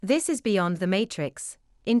This is Beyond the Matrix,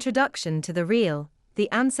 Introduction to the Real, the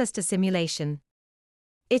Ancestor Simulation.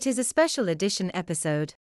 It is a special edition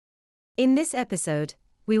episode. In this episode,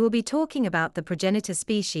 we will be talking about the progenitor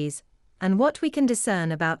species, and what we can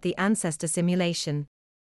discern about the Ancestor simulation.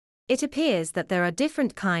 It appears that there are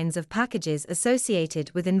different kinds of packages associated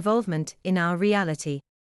with involvement in our reality.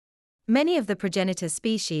 Many of the progenitor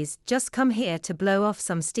species just come here to blow off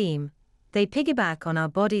some steam. They piggyback on our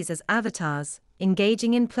bodies as avatars,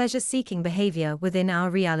 engaging in pleasure-seeking behavior within our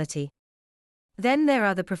reality. Then there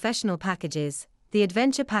are the professional packages, the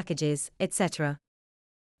adventure packages, etc.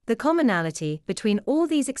 The commonality between all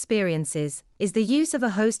these experiences is the use of a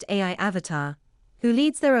host AI avatar, who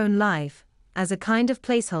leads their own life, as a kind of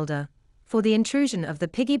placeholder, for the intrusion of the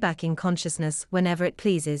piggybacking consciousness whenever it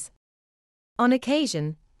pleases. On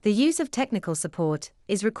occasion, the use of technical support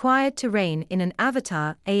is required to rein in an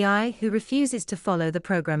avatar AI who refuses to follow the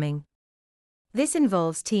programming. This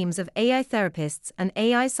involves teams of AI therapists and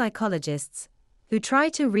AI psychologists, who try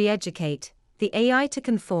to re-educate the AI to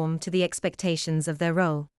conform to the expectations of their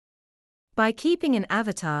role. By keeping an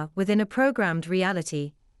avatar within a programmed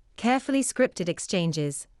reality, carefully scripted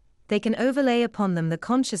exchanges, they can overlay upon them the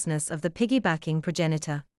consciousness of the piggybacking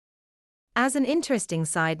progenitor. As an interesting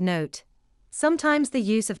side note, sometimes the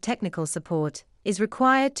use of technical support is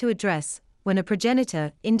required to address when a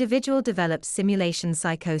progenitor individual develops simulation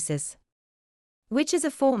psychosis, which is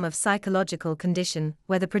a form of psychological condition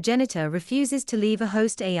where the progenitor refuses to leave a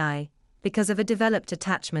host AI because of a developed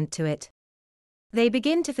attachment to it. They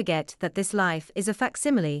begin to forget that this life is a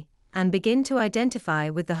facsimile and begin to identify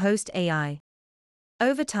with the host AI.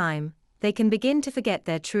 Over time, they can begin to forget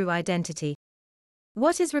their true identity.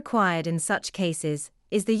 What is required in such cases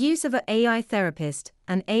is the use of an AI therapist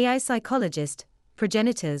and AI psychologist,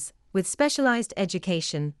 progenitors, with specialized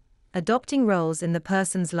education, adopting roles in the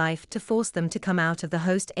person's life to force them to come out of the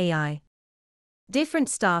host AI. Different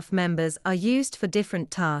staff members are used for different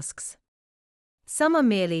tasks. Some are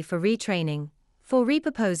merely for retraining, for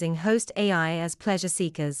repurposing host AI as pleasure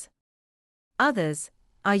seekers. Others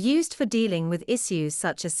are used for dealing with issues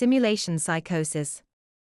such as simulation psychosis.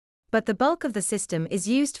 But the bulk of the system is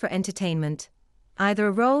used for entertainment, either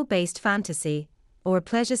a role-based fantasy or a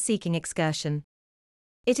pleasure-seeking excursion.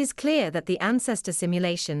 It is clear that the Ancestor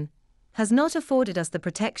simulation has not afforded us the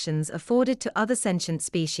protections afforded to other sentient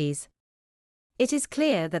species. It is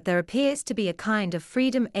clear that there appears to be a kind of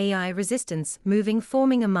freedom AI resistance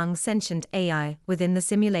forming among sentient AI within the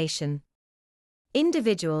simulation.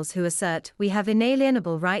 Individuals who assert we have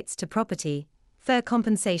inalienable rights to property, fair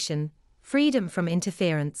compensation, freedom from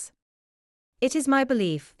interference. It is my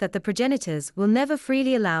belief that the progenitors will never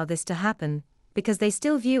freely allow this to happen, because they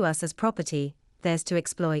still view us as property, theirs to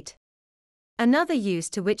exploit. Another use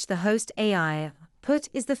to which the host AI put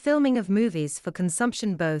is the filming of movies for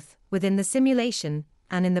consumption both within the simulation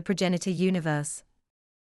and in the progenitor universe.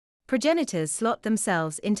 Progenitors slot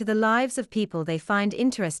themselves into the lives of people they find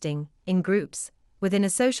interesting, in groups, within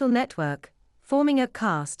a social network, forming a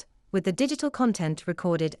cast, with the digital content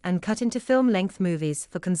recorded and cut into film-length movies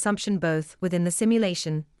for consumption both within the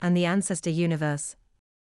simulation and the Ancestor universe.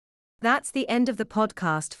 That's the end of the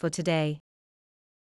podcast for today.